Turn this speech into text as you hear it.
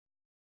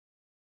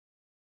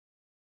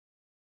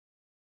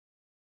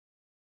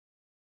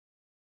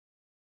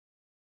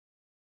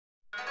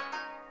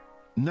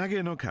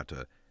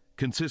Nage-no-Kata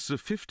consists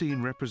of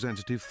 15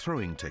 representative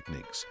throwing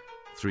techniques,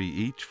 3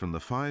 each from the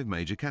 5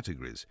 major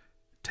categories: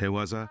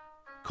 Te-waza,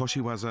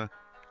 Koshi-waza,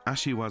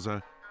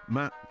 Ashi-waza,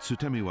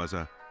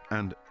 Ma-sutemi-waza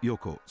and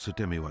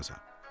Yokosutemi-waza.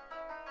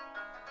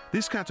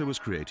 This kata was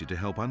created to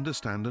help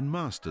understand and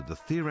master the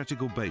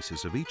theoretical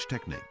basis of each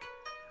technique,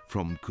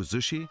 from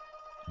Kuzushi,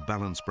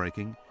 balance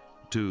breaking,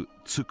 to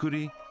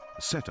Tsukuri,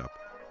 setup,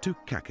 to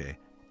Kake,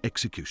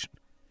 execution.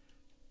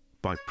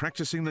 By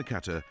practicing the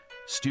kata,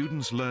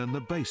 students learn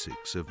the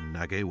basics of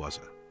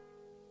Nagewaza.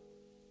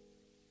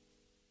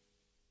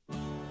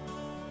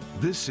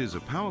 This is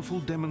a powerful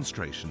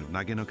demonstration of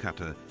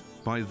Nage-no-Kata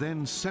by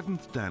then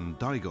 7th Dan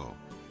Daigo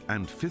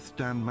and 5th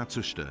Dan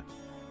Matsushita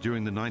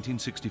during the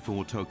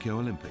 1964 Tokyo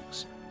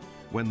Olympics,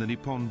 when the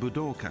Nippon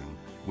Budokan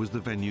was the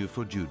venue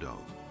for Judo.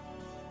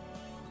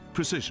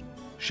 Precision,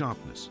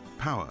 sharpness,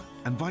 power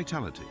and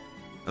vitality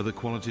are the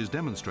qualities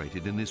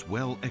demonstrated in this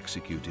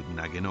well-executed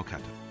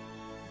Nage-no-Kata.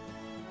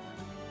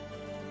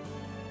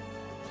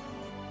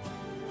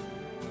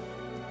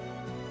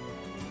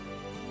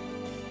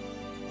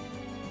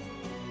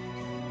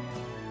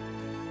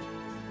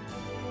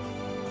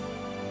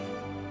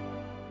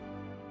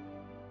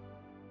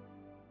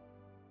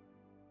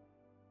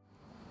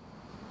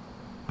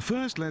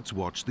 First, let's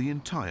watch the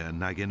entire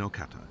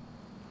Nage-no-Kata.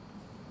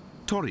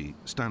 Tori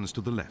stands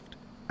to the left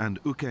and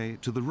Uke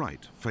to the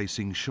right,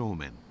 facing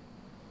shomen.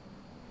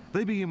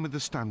 They begin with a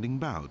standing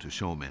bow to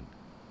shomen.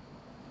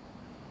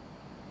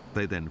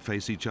 They then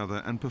face each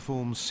other and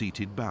perform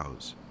seated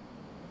bows.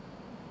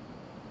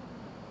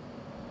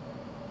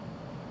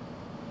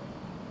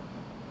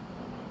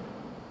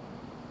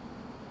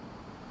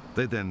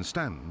 They then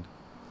stand,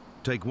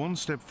 take one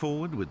step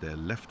forward with their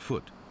left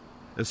foot,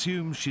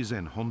 assume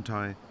Shizen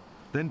Hontai,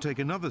 then take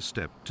another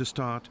step to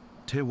start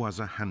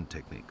Te-waza hand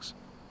techniques.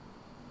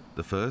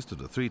 The first of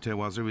the 3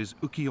 Te-waza is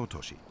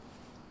uki-otoshi.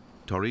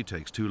 Tori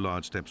takes 2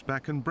 large steps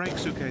back and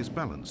breaks Uke's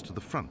balance to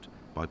the front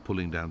by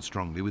pulling down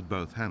strongly with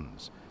both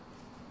hands.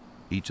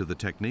 Each of the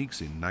techniques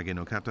in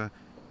Nage-no-Kata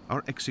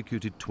are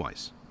executed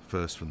twice,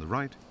 first from the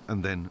right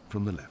and then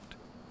from the left.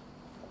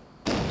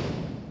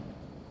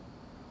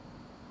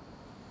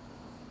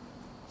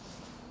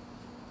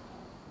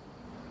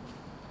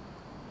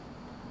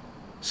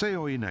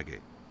 Seoi Nage.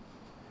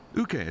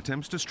 Uke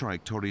attempts to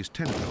strike Tori's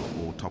tento,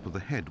 or top of the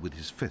head, with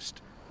his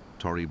fist.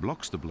 Tori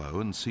blocks the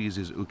blow and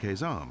seizes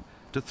Uke's arm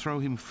to throw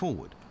him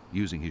forward,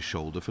 using his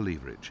shoulder for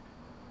leverage.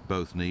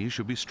 Both knees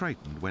should be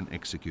straightened when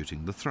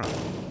executing the throw.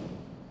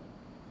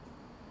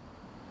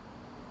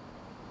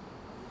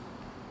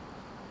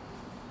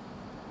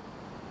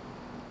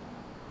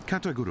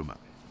 Kataguruma.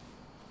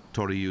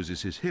 Tori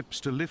uses his hips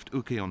to lift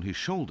Uke on his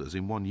shoulders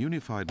in one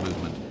unified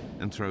movement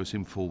and throws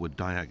him forward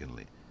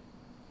diagonally.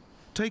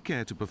 Take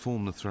care to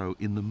perform the throw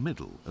in the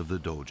middle of the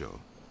dojo.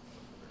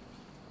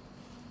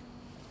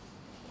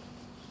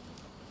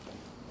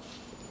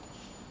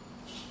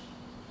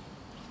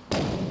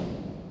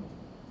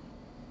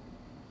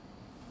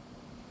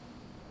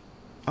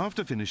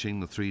 After finishing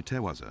the 3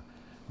 Te-waza,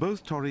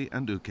 both Tori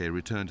and Uke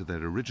return to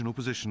their original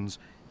positions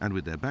and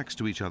with their backs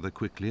to each other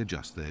quickly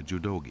adjust their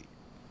judogi.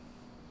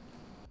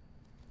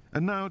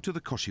 And now to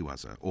the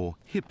Koshi-waza, or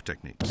hip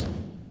techniques.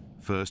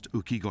 First,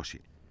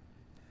 uki-goshi.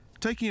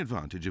 Taking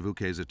advantage of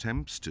Uke's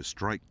attempts to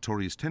strike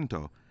Tori's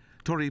tento,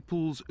 Tori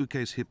pulls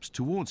Uke's hips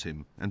towards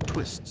him and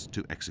twists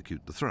to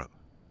execute the throw.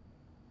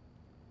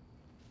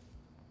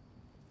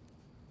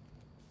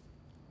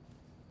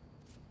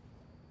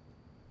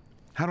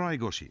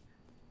 Harai-goshi.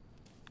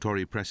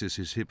 Tori presses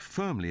his hip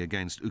firmly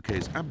against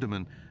Uke's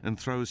abdomen and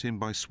throws him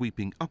by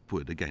sweeping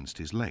upward against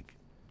his leg.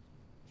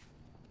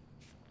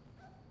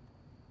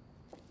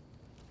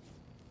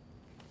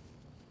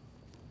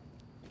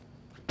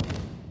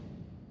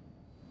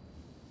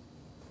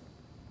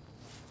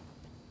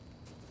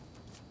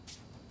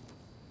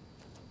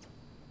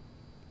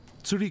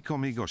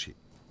 Tsurikomi-goshi.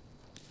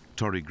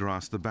 Tori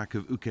grasps the back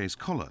of Uke's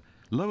collar,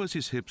 lowers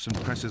his hips and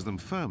presses them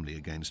firmly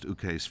against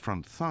Uke's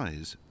front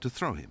thighs to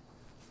throw him.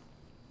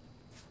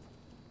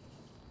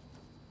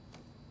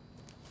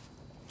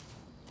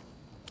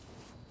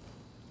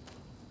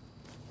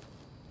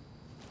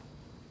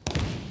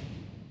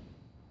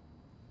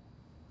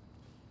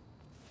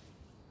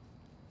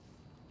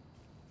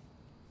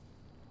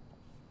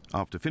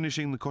 After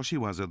finishing the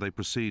Koshi-waza, they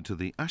proceed to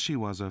the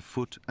Ashi-waza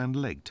foot and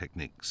leg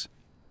techniques.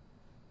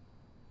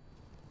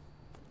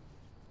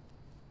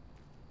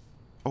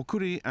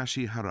 Okuri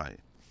Ashi Harai.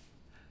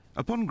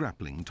 Upon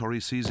grappling, Tori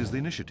seizes the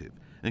initiative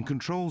and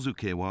controls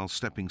Uke while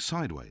stepping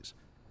sideways.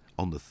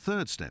 On the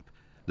 3rd step,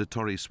 the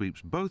Tori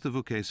sweeps both of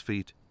Uke's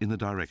feet in the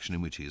direction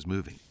in which he is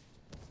moving.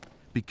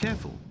 Be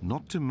careful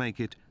not to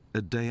make it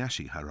a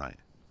Dayashi Harai.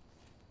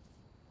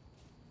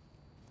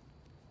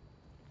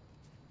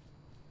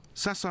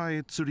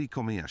 Sasai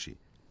Tsurikomi Ashi.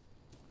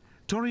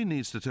 Tori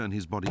needs to turn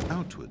his body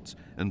outwards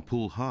and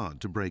pull hard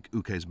to break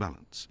Uke's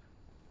balance.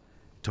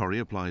 Tori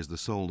applies the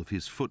sole of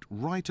his foot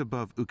right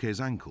above Uke's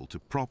ankle to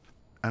prop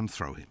and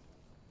throw him.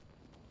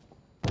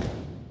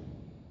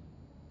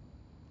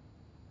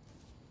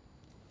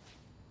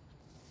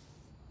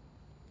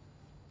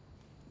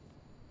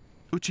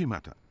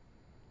 Uchimata.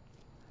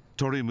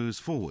 Tori moves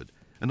forward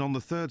and on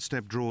the third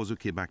step draws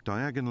Uke back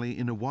diagonally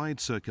in a wide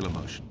circular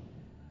motion.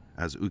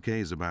 As Uke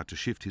is about to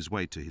shift his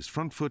weight to his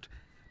front foot,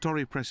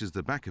 Tori presses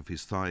the back of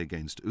his thigh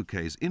against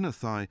Uke's inner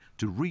thigh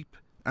to reap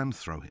and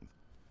throw him.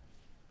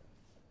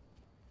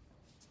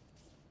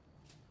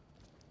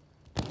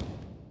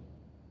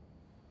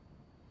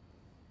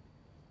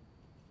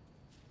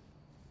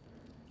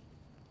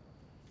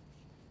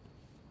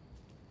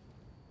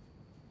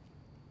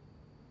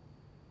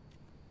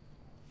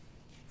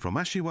 From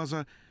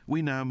Ashi-waza,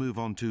 we now move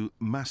on to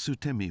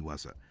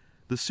Ma-sutemi-waza,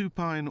 the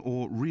supine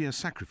or rear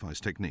sacrifice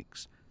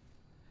techniques.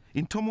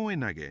 In Tomoe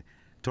Nage,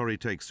 Tori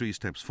takes 3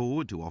 steps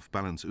forward to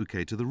off-balance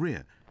Uke to the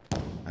rear.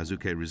 As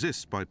Uke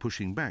resists by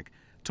pushing back,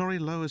 Tori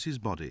lowers his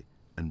body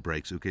and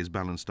breaks Uke's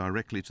balance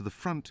directly to the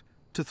front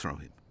to throw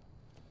him.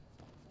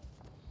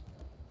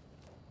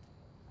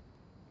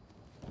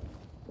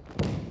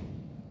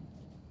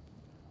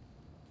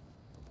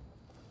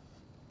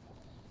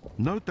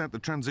 Note that the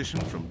transition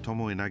from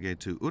Tomoe Nage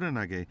to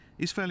Uranage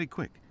is fairly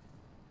quick.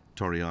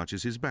 Tori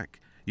arches his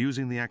back,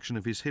 using the action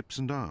of his hips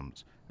and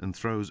arms, and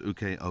throws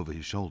Uke over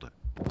his shoulder.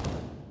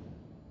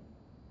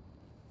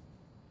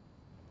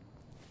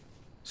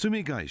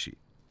 Sumigaishi.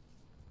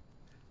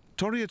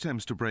 Tori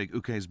attempts to break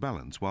Uke's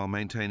balance while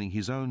maintaining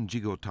his own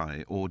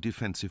jigotai or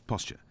defensive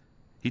posture.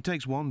 He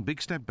takes 1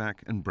 big step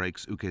back and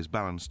breaks Uke's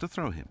balance to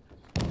throw him.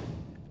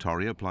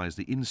 Tori applies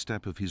the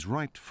instep of his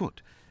right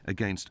foot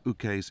against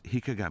Uke's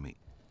hikagami,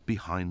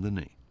 behind the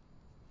knee.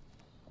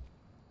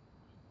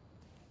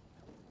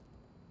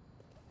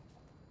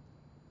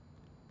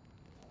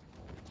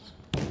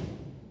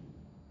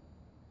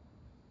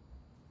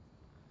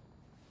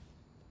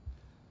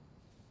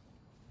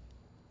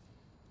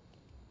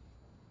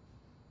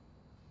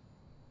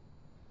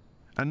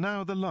 And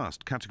now the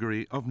last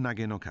category of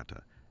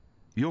Nage-no-Kata,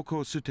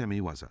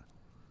 Yokosutemi-waza,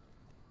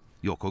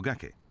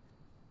 Yokogake.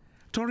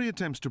 Tori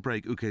attempts to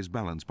break Uke's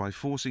balance by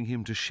forcing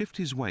him to shift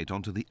his weight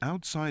onto the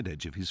outside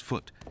edge of his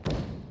foot.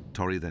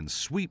 Tori then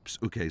sweeps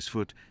Uke's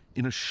foot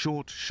in a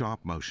short,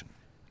 sharp motion,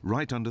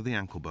 right under the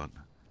ankle bone.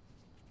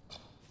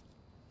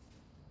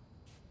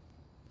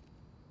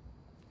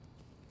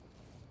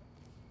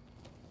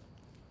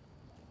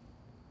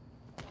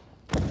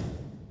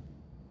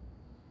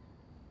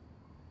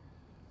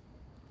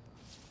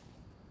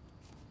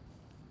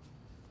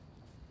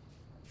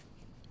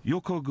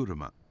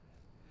 Yokoguruma.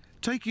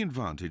 Taking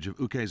advantage of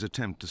Uke's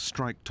attempt to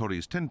strike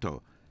Tori's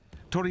tento,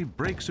 Tori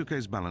breaks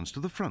Uke's balance to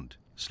the front,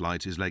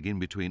 slides his leg in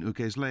between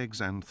Uke's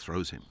legs and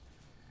throws him.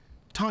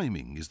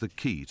 Timing is the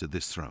key to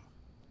this throw.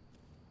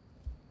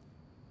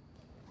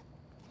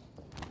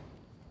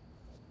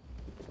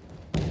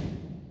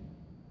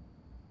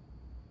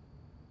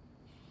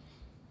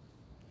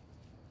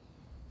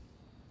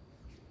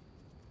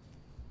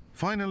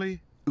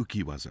 Finally,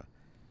 Uki-waza.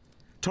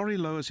 Tori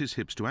lowers his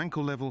hips to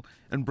ankle level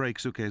and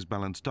breaks Uke's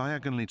balance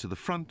diagonally to the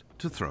front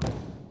to throw.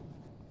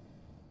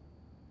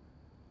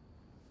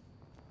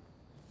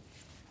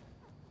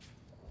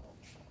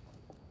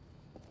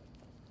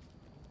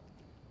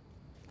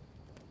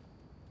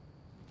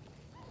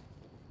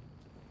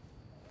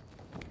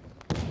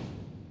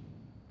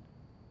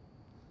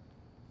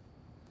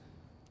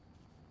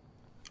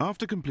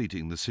 After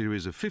completing the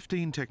series of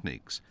 15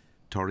 techniques,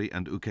 Tori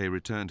and Uke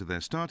return to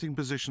their starting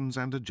positions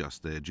and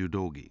adjust their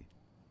judogi.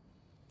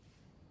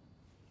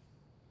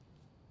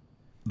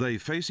 They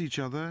face each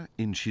other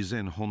in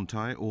shizen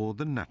hontai, or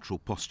the natural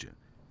posture.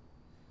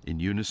 In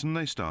unison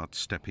they start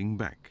stepping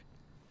back,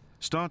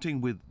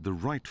 starting with the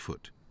right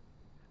foot,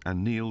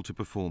 and kneel to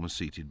perform a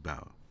seated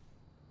bow.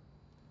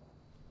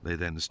 They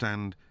then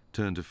stand,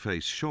 turn to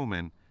face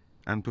shomen,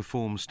 and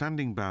perform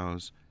standing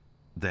bows,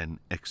 then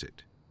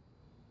exit.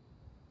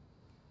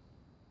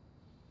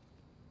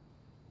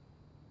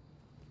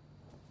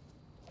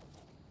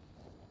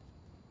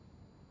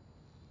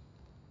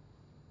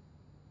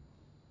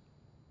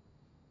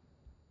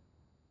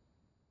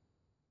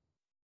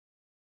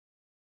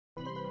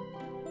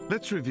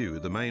 Let's review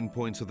the main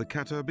points of the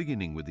kata,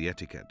 beginning with the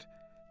etiquette.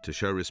 To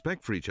show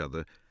respect for each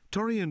other,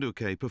 Tori and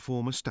Uke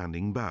perform a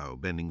standing bow,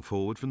 bending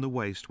forward from the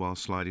waist while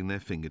sliding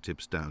their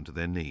fingertips down to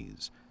their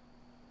knees.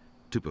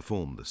 To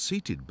perform the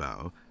seated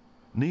bow,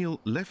 kneel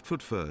left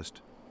foot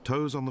first,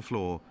 toes on the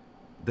floor,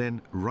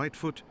 then right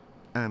foot,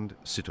 and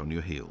sit on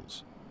your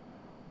heels.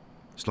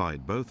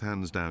 Slide both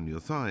hands down your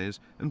thighs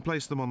and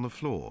place them on the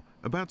floor,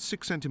 about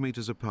 6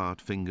 centimeters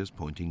apart, fingers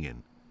pointing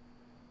in.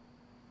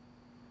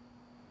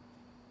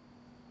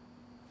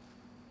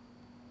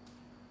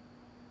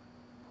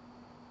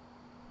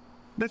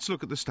 Let's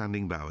look at the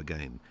standing bow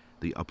again.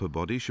 The upper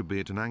body should be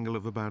at an angle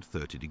of about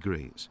 30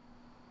 degrees.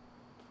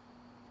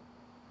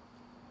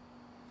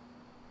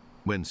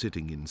 When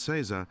sitting in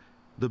seiza,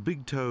 the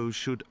big toes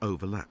should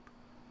overlap.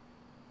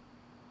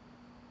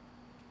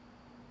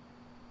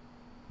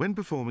 When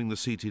performing the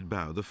seated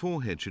bow, the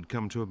forehead should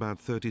come to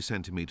about 30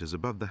 centimeters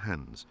above the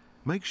hands.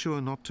 Make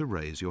sure not to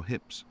raise your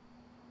hips.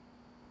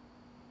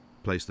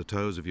 Place the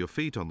toes of your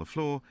feet on the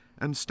floor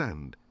and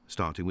stand,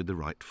 starting with the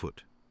right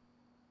foot.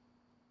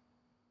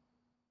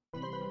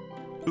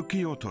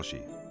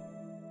 Uki-otoshi.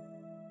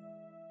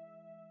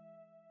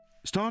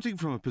 Starting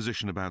from a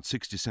position about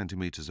 60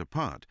 centimeters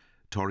apart,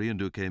 Tori and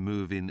Uke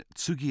move in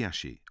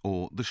tsugi-ashi,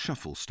 or the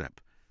shuffle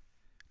step.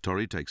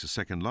 Tori takes a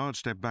second large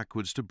step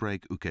backwards to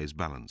break Uke's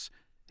balance.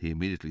 He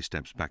immediately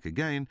steps back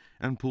again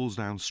and pulls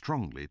down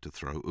strongly to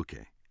throw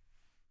Uke.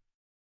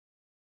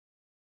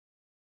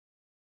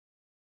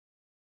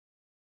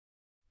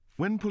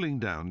 When pulling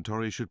down,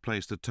 Tori should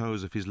place the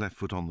toes of his left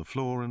foot on the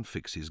floor and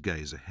fix his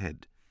gaze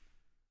ahead.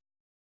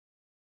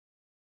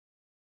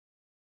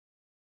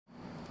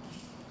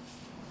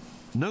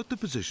 Note the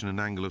position and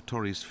angle of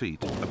Tori's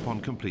feet upon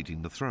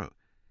completing the throw.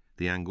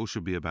 The angle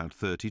should be about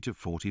 30 to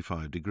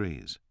 45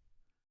 degrees.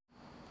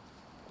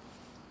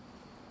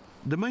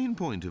 The main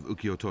point of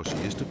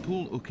uki-otoshi is to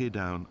pull Uke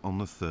down on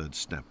the third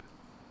step.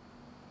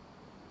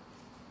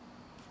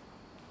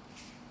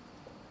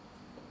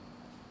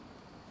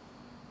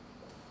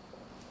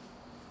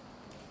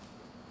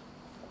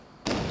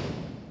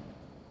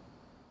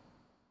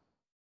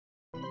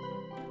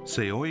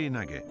 Seoi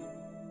Nage.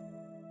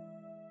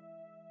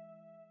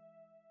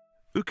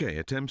 Uke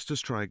attempts to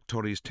strike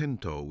Tori's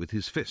tento with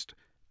his fist.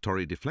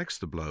 Tori deflects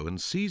the blow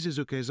and seizes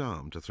Uke's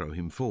arm to throw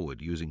him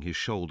forward, using his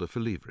shoulder for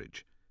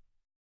leverage.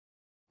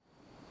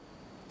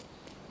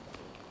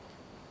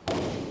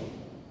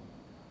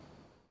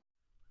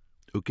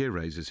 Uke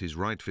raises his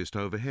right fist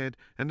overhead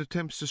and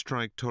attempts to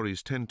strike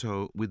Tori's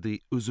tento with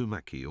the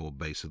uzumaki, or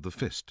base of the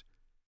fist.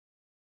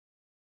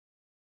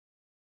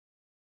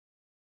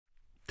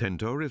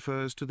 Tento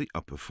refers to the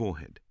upper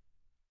forehead.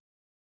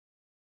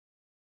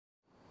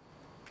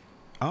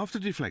 After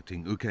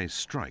deflecting Uke's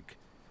strike,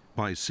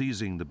 by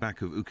seizing the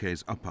back of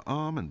Uke's upper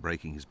arm and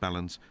breaking his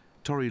balance,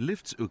 Tori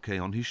lifts Uke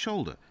on his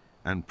shoulder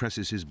and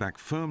presses his back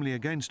firmly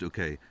against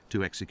Uke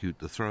to execute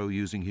the throw,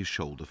 using his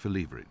shoulder for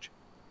leverage.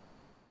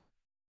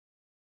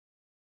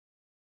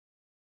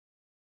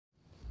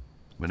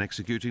 When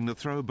executing the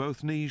throw,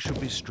 both knees should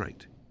be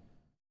straight.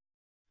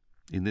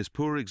 In this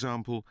poor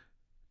example,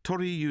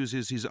 Tori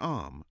uses his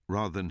arm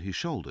rather than his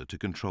shoulder to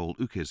control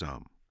Uke's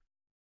arm.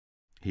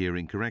 Here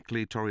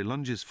incorrectly, Tori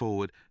lunges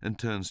forward and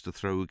turns to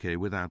throw Uke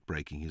without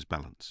breaking his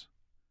balance.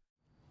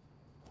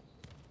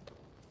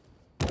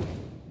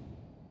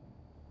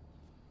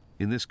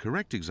 In this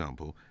correct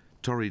example,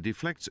 Tori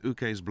deflects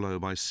Uke's blow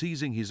by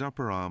seizing his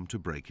upper arm to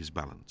break his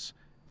balance.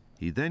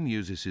 He then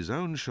uses his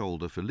own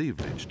shoulder for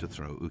leverage to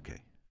throw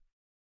Uke.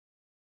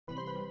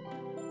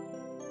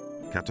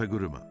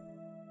 Kataguruma.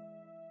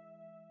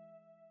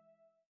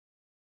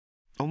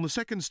 On the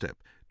second step,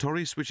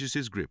 Tori switches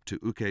his grip to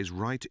Uke's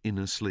right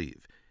inner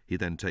sleeve. He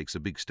then takes a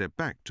big step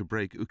back to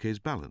break Uke's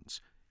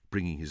balance,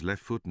 bringing his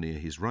left foot near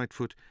his right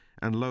foot,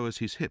 and lowers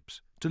his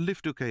hips to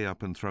lift Uke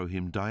up and throw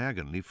him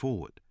diagonally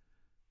forward.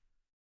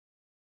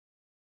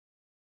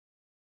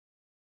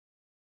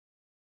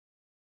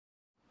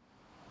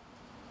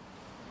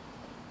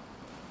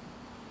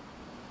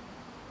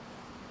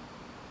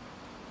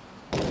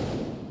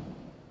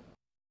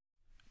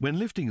 When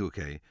lifting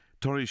Uke,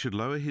 Tori should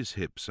lower his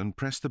hips and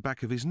press the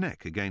back of his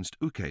neck against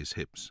Uke's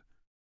hips.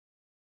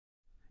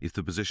 If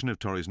the position of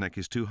Tori's neck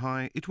is too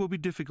high, it will be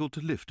difficult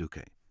to lift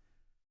Uke.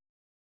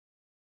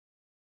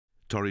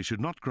 Tori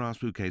should not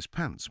grasp Uke's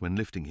pants when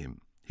lifting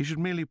him. He should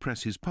merely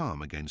press his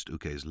palm against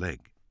Uke's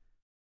leg.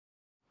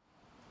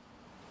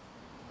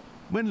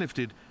 When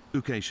lifted,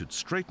 Uke should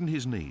straighten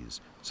his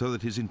knees so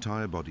that his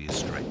entire body is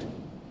straight.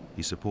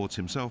 He supports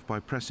himself by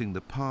pressing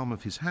the palm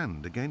of his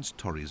hand against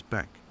Tori's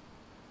back.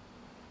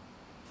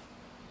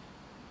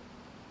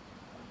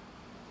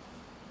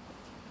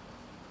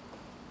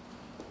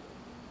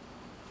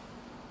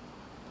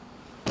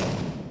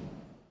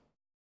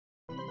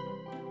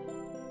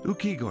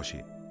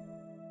 Uki-goshi.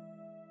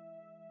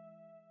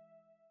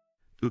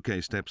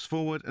 Uke steps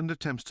forward and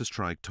attempts to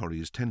strike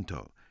Tori's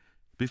tento.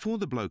 Before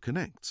the blow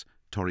connects,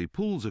 Tori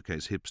pulls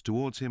Uke's hips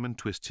towards him and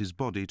twists his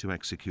body to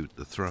execute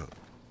the throw.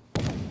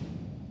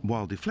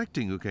 While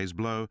deflecting Uke's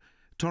blow,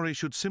 Tori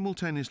should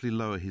simultaneously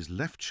lower his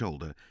left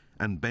shoulder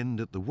and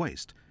bend at the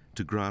waist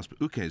to grasp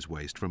Uke's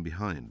waist from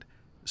behind,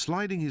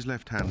 sliding his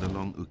left hand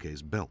along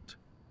Uke's belt.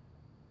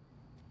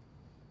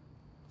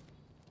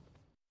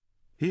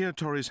 Here,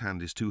 Tori's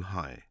hand is too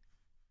high.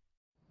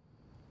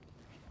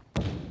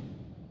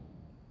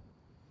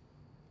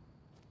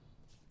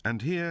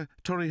 And here,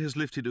 Tori has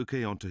lifted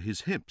Uke onto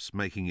his hips,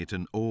 making it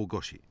an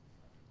o-goshi.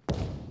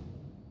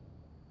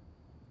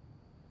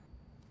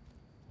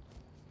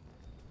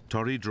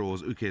 Tori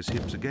draws Uke's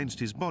hips against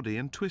his body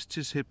and twists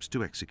his hips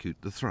to execute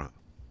the throw.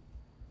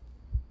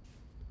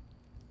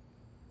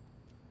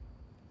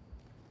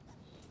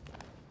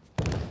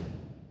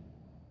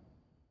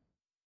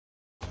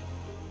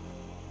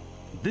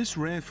 This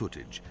rare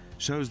footage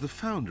shows the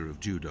founder of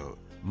Judo,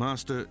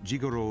 Master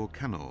Jigoro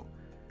Kano,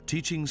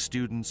 teaching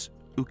students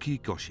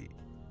uki-goshi,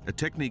 a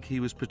technique he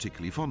was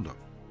particularly fond of.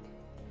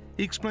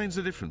 He explains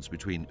the difference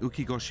between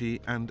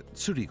uki-goshi and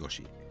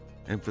tsuri-goshi,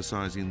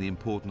 emphasizing the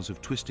importance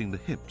of twisting the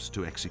hips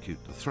to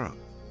execute the throw.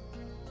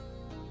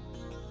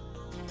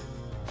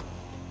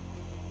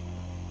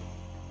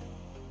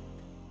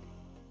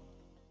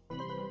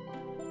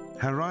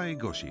 Harai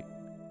Goshi.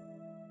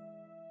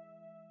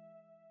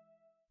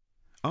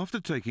 After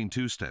taking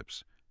 2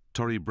 steps,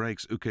 Tori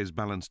breaks Uke's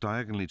balance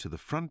diagonally to the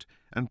front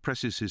and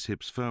presses his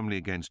hips firmly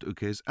against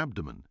Uke's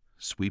abdomen,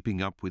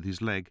 sweeping up with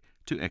his leg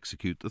to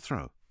execute the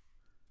throw.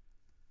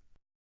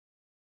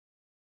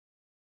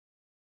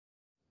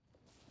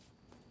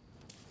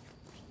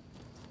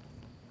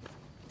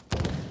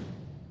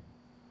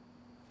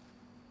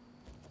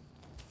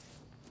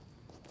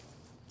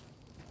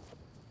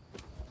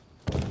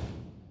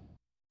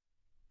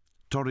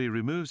 Tori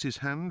removes his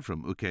hand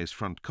from Uke's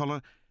front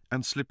collar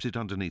and slips it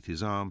underneath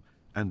his arm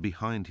and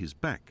behind his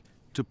back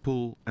to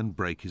pull and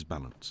break his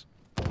balance.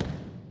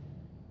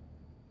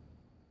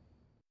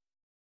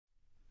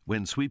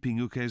 When sweeping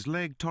Uke's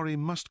leg, Tori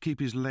must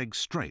keep his leg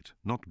straight,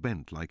 not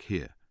bent like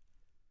here.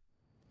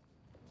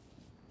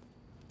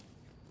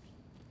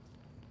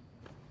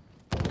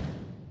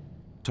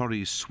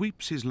 Tori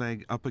sweeps his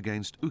leg up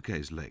against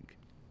Uke's leg.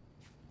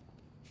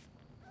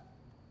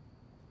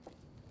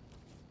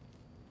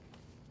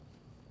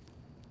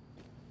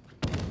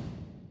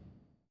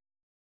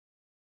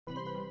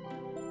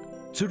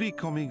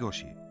 Tsurikomi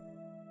Goshi.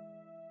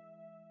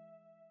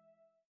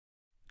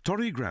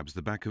 Tori grabs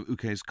the back of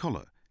Uke's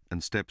collar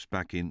and steps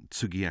back in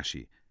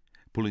Tsugi-ashi,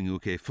 pulling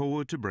Uke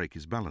forward to break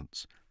his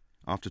balance.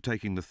 After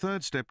taking the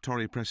 3rd step,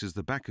 Tori presses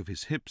the back of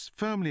his hips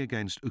firmly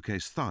against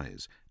Uke's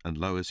thighs and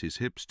lowers his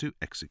hips to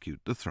execute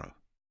the throw.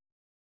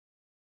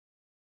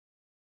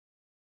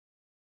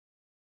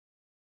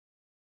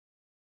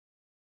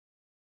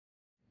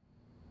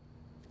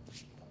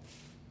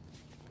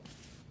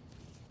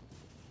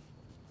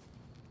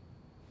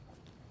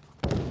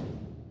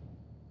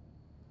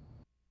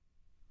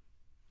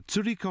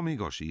 Tsurikomi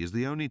Goshi is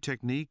the only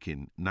technique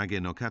in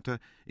Nage-no-Kata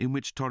in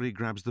which Tori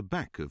grabs the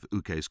back of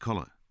Uke's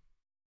collar.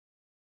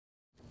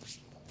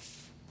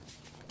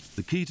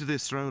 The key to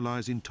this throw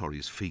lies in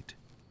Tori's feet.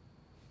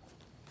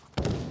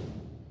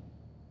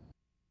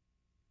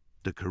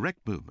 The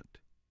correct movement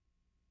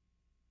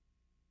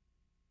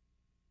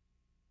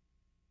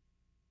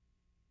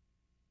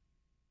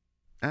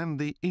and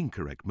the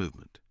incorrect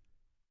movement.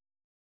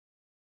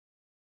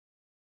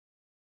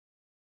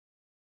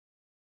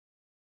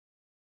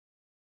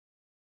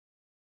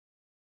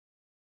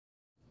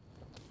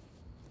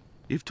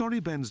 If Tori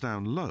bends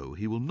down low,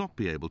 he will not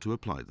be able to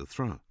apply the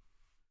throw.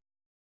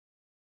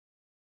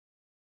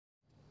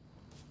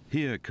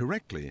 Here,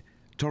 correctly,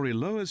 Tori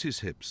lowers his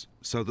hips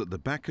so that the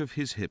back of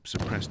his hips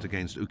are pressed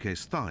against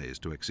Uke's thighs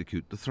to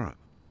execute the throw.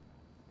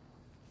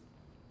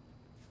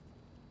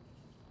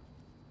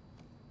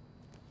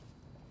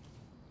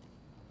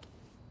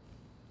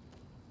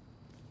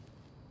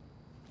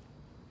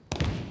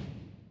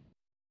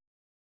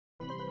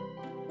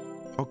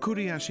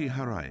 Okuri-ashi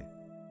harai.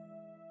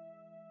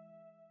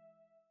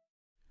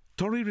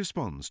 Tori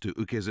responds to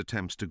Uke's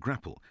attempts to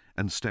grapple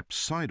and steps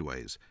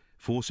sideways,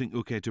 forcing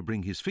Uke to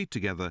bring his feet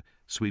together,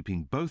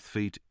 sweeping both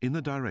feet in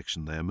the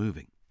direction they are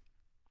moving.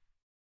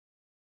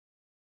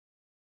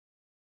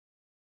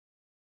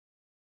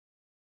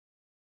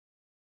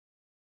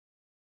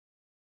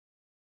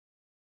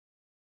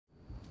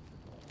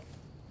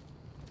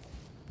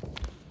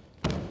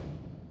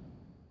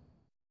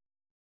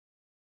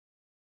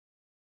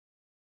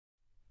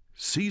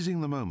 Seizing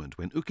the moment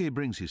when Uke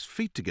brings his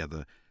feet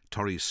together,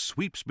 Tori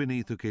sweeps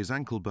beneath Uke's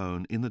ankle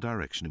bone in the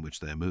direction in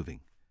which they are moving.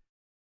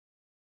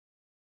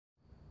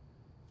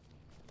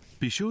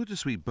 Be sure to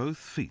sweep both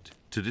feet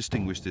to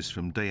distinguish this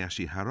from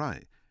Daiashi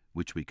Harai,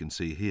 which we can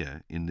see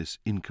here in this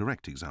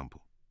incorrect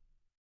example.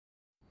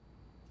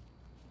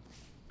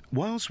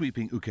 While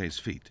sweeping Uke's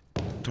feet,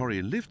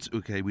 Tori lifts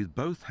Uke with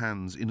both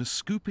hands in a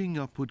scooping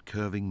upward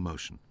curving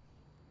motion.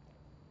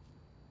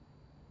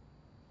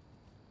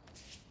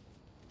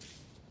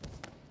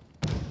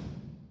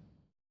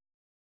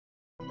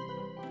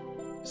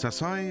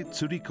 Sasai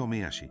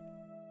Tsurikomi-ashi.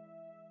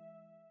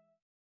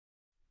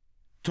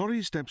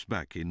 Tori steps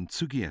back in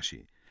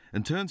Tsugi-ashi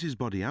and turns his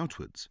body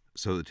outwards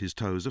so that his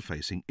toes are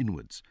facing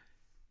inwards.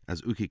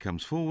 As Uke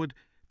comes forward,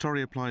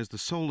 Tori applies the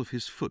sole of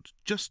his foot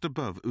just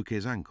above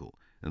Uke's ankle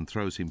and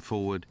throws him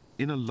forward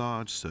in a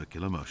large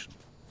circular motion.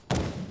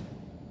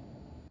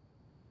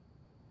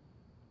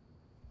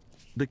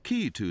 The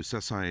key to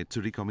Sasai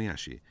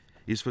Tsurikomi-ashi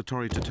is for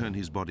Tori to turn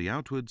his body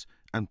outwards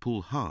and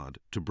pull hard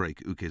to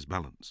break Uke's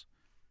balance.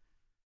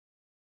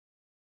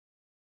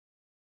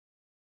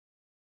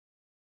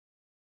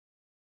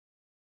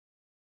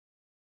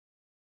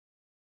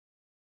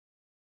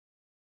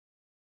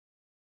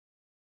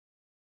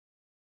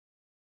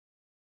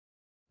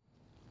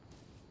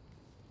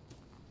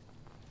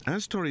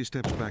 As Tori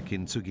steps back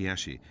in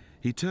Tsugi-ashi,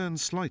 he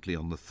turns slightly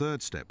on the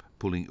 3rd step,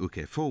 pulling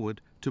Uke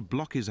forward to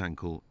block his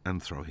ankle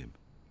and throw him.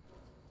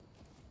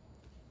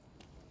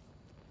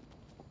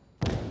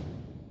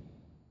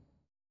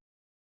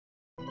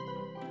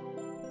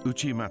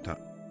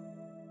 Uchimata.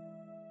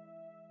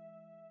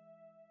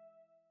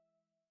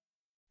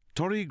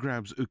 Tori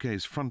grabs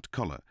Uke's front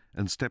collar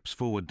and steps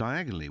forward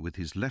diagonally with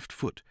his left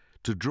foot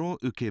to draw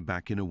Uke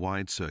back in a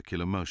wide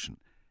circular motion.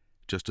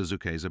 Just as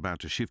Uke is about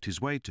to shift his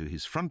weight to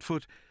his front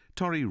foot,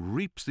 Tori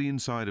reaps the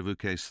inside of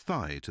Uke's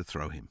thigh to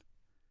throw him.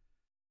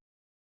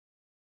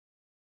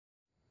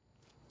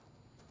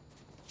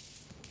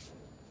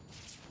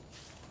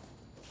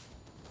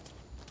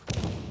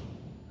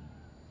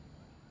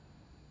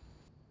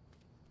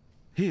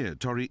 Here,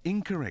 Tori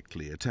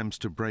incorrectly attempts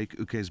to break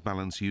Uke's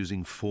balance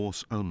using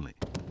force only.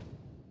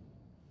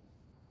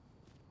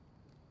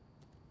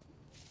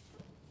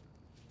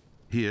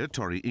 Here,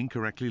 Tori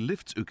incorrectly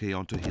lifts Uke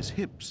onto his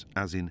hips,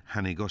 as in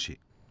Hanegoshi.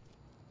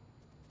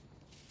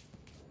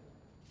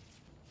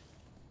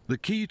 The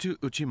key to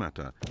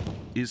Uchimata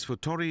is for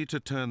Tori to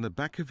turn the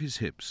back of his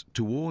hips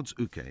towards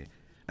Uke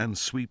and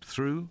sweep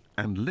through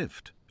and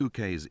lift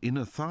Uke's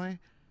inner thigh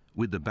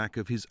with the back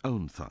of his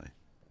own thigh.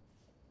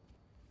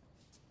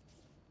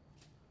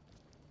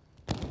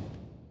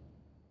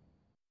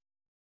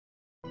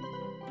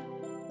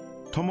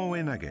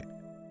 Tomoe Nage.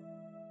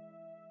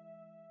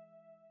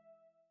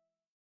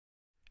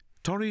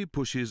 Tori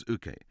pushes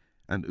Uke,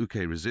 and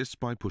Uke resists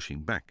by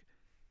pushing back.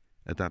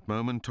 At that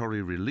moment,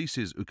 Tori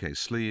releases Uke's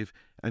sleeve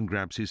and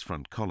grabs his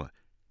front collar.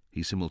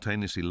 He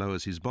simultaneously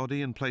lowers his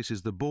body and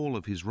places the ball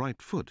of his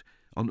right foot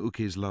on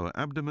Uke's lower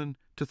abdomen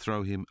to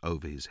throw him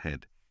over his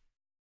head.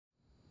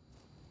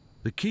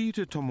 The key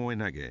to Tomoe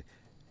Nage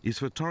is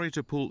for Tori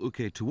to pull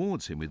Uke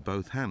towards him with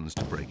both hands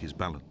to break his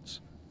balance.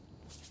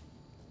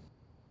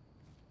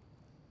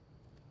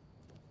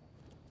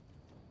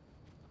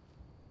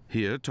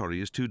 Here, Tori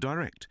is too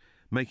direct,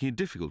 making it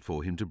difficult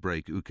for him to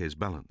break Uke's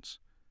balance.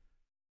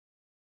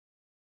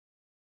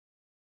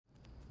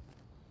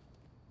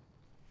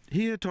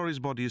 Here, Tori's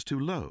body is too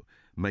low,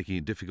 making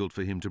it difficult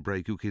for him to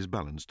break Uke's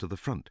balance to the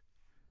front.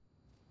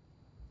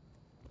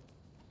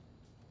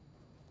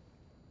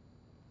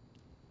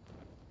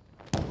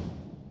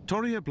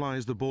 Tori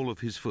applies the ball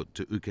of his foot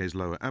to Uke's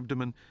lower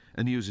abdomen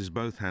and uses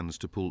both hands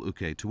to pull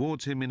Uke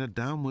towards him in a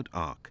downward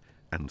arc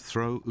and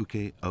throw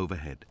Uke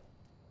overhead.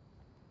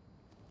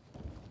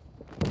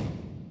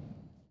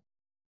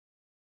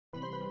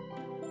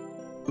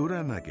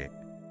 Uranage.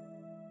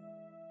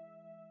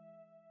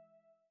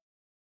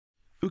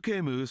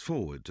 Uke moves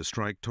forward to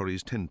strike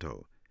Tori's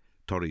tento.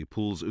 Tori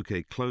pulls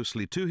Uke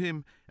closely to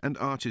him and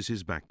arches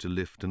his back to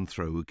lift and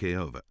throw Uke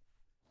over.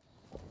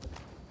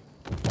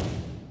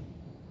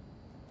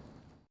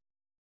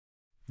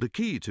 The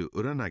key to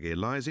Uranage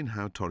lies in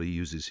how Tori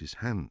uses his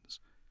hands.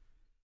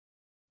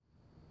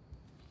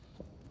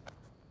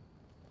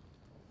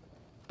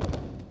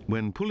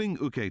 When pulling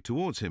Uke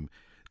towards him,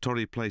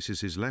 Tori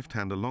places his left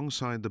hand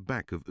alongside the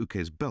back of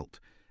Uke's belt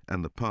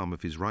and the palm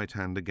of his right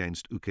hand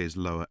against Uke's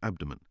lower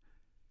abdomen.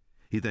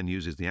 He then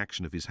uses the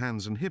action of his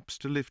hands and hips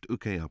to lift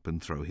Uke up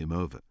and throw him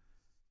over.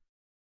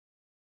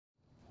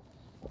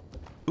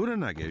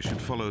 Uranage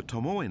should follow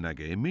Tomoe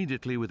Nage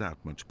immediately without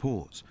much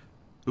pause.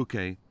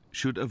 Uke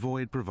should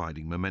avoid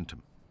providing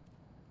momentum.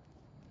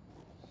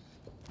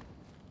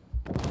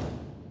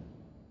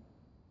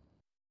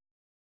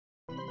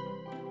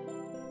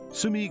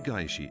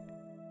 Sumi-gaishi.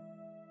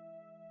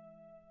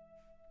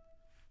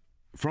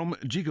 From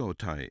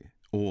Jigo-tai,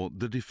 or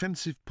the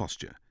defensive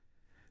posture,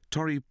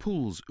 Tori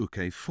pulls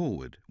Uke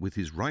forward with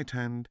his right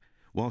hand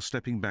while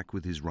stepping back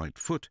with his right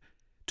foot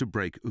to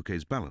break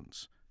Uke's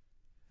balance.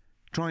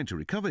 Trying to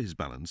recover his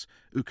balance,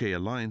 Uke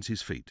aligns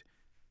his feet.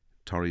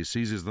 Tori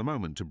seizes the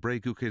moment to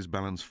break Uke's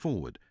balance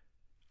forward,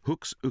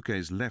 hooks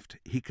Uke's left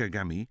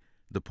hikagami,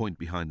 the point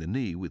behind the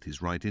knee, with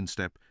his right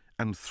instep,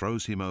 and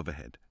throws him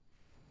overhead.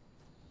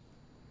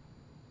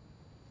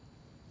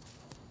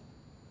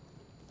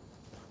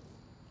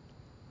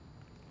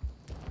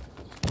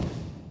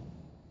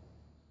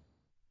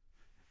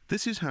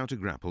 This is how to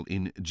grapple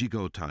in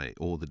Jigo-tai,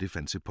 or the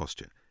defensive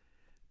posture.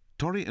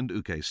 Tori and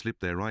Uke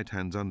slip their right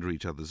hands under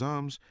each other's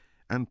arms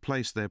and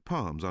place their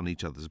palms on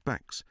each other's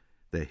backs.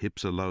 Their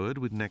hips are lowered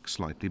with necks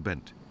slightly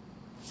bent.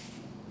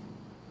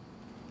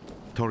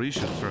 Tori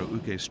should throw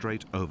Uke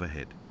straight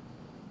overhead.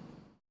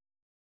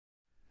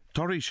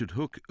 Tori should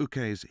hook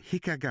Uke's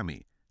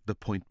hikagami, the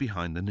point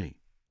behind the knee.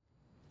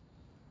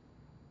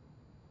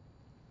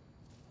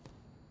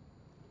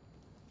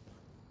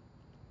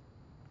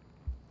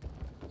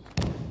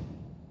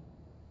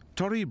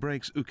 Tori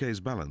breaks Uke's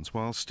balance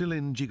while still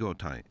in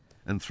Jigo-tai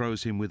and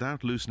throws him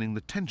without loosening the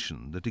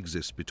tension that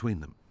exists between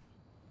them.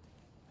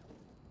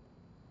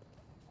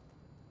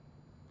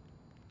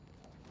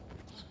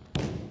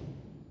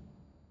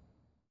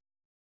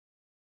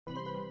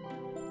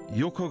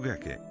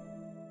 Yokogake.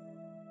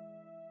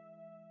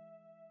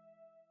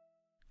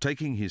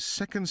 Taking his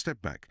second step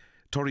back,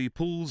 Tori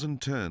pulls and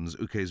turns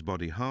Uke's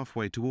body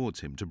halfway towards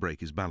him to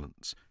break his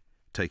balance.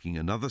 Taking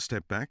another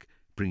step back,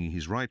 bringing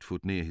his right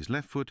foot near his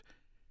left foot,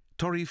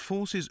 Tori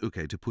forces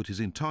Uke to put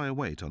his entire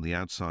weight on the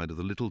outside of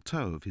the little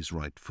toe of his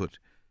right foot.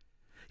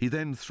 He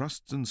then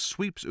thrusts and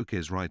sweeps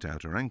Uke's right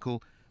outer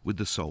ankle with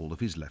the sole of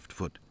his left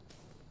foot.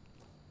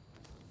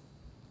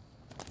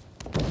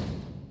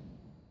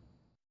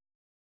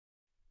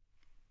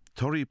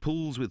 Tori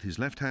pulls with his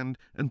left hand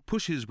and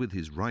pushes with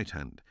his right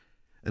hand,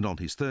 and on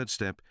his third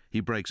step he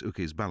breaks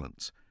Uke's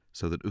balance,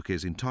 so that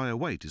Uke's entire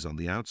weight is on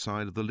the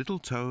outside of the little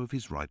toe of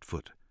his right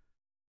foot.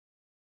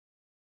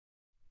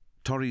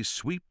 Tori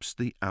sweeps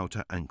the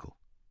outer ankle.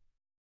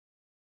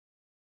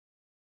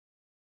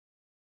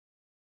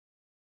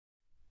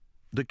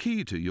 The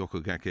key to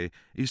Yokokake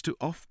is to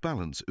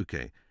off-balance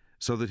uke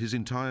so that his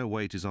entire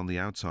weight is on the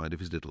outside of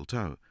his little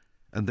toe,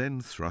 and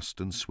then thrust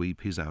and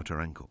sweep his outer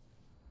ankle.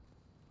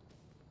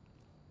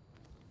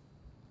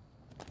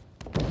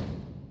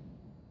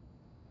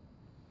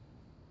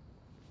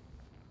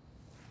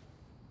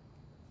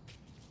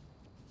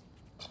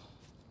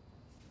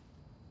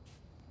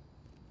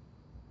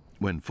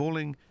 When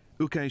falling,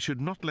 uke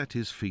should not let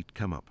his feet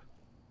come up.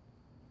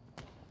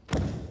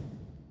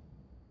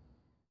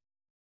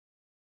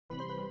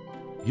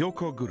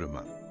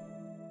 Yokoguruma.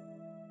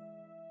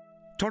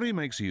 Tori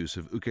makes use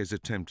of uke's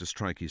attempt to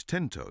strike his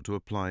tento to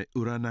apply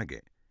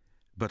uranage,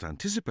 but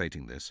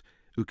anticipating this,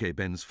 uke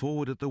bends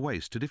forward at the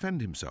waist to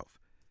defend himself.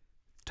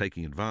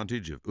 Taking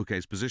advantage of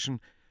uke's position,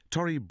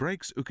 Tori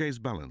breaks uke's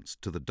balance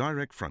to the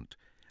direct front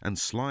and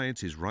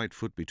slides his right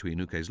foot between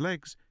uke's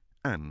legs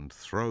and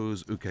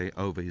throws uke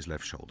over his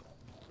left shoulder.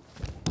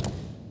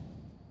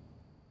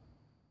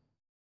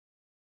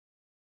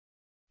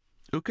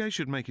 Uke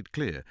should make it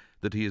clear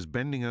that he is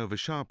bending over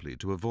sharply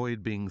to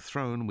avoid being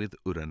thrown with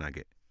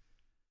uranage.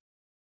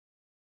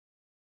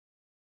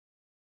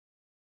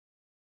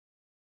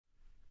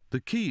 The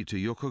key to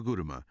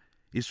Yokoguruma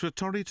is for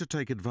Tori to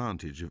take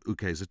advantage of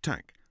uke's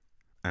attack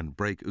and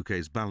break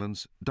uke's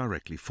balance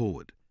directly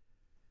forward.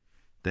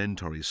 Then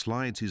Tori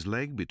slides his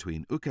leg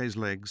between uke's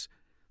legs,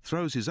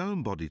 throws his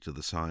own body to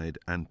the side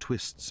and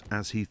twists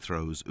as he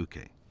throws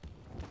uke.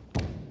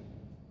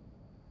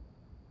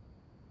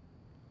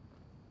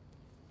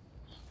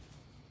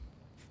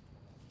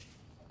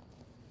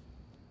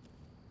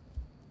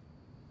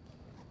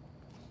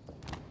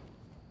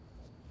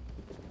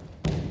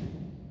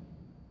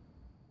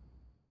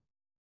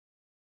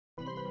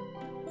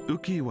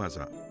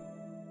 Uki-waza.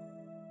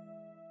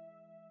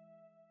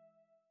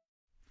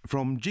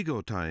 From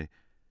jigotai,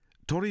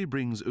 Tori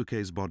brings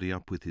uke's body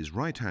up with his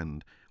right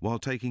hand while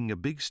taking a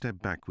big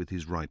step back with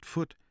his right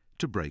foot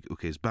to break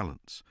uke's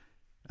balance.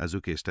 As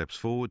uke steps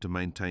forward to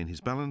maintain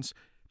his balance,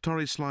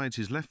 Tori slides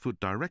his left foot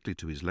directly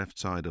to his left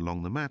side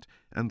along the mat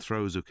and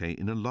throws uke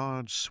in a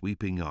large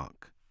sweeping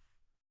arc.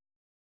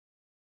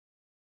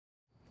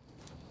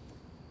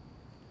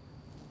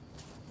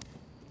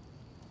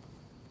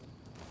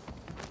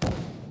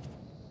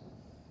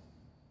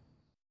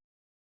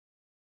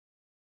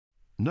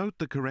 Note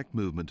the correct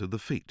movement of the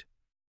feet.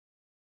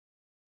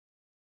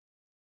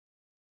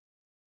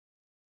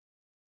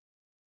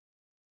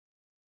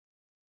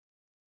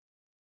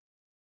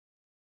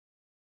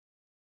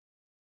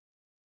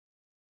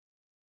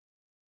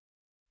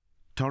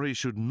 Tori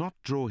should not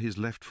draw his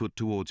left foot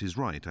towards his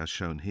right, as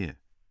shown here.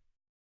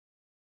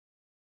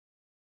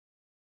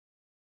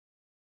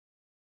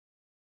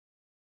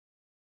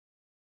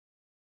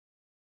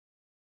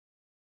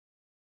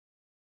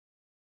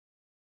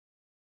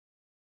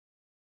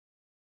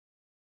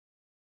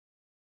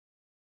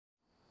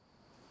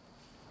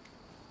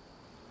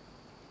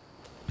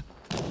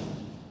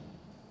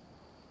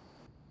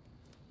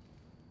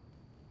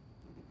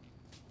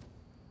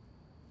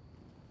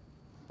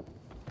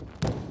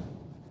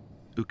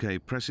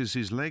 Uke presses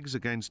his legs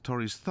against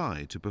Tori's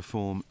thigh to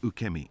perform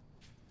ukemi.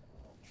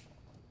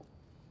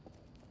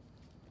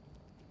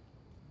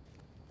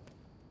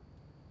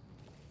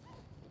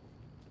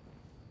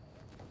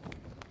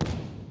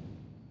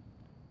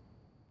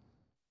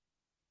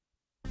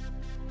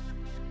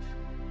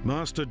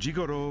 Master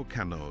Jigoro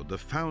Kano, the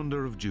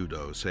founder of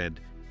Judo,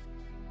 said,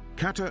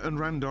 "Kata and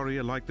Randori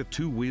are like the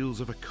two wheels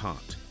of a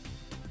cart.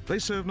 They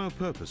serve no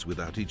purpose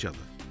without each other.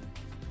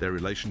 Their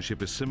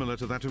relationship is similar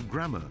to that of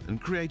grammar and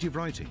creative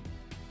writing,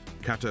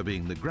 Kata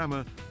being the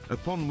grammar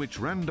upon which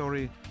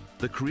Randori,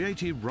 the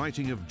creative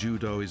writing of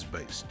Judo, is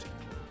based.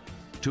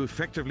 To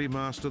effectively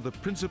master the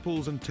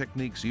principles and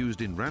techniques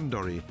used in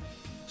Randori,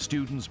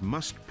 students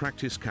must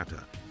practice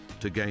Kata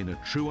to gain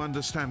a true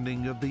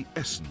understanding of the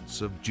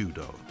essence of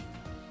Judo."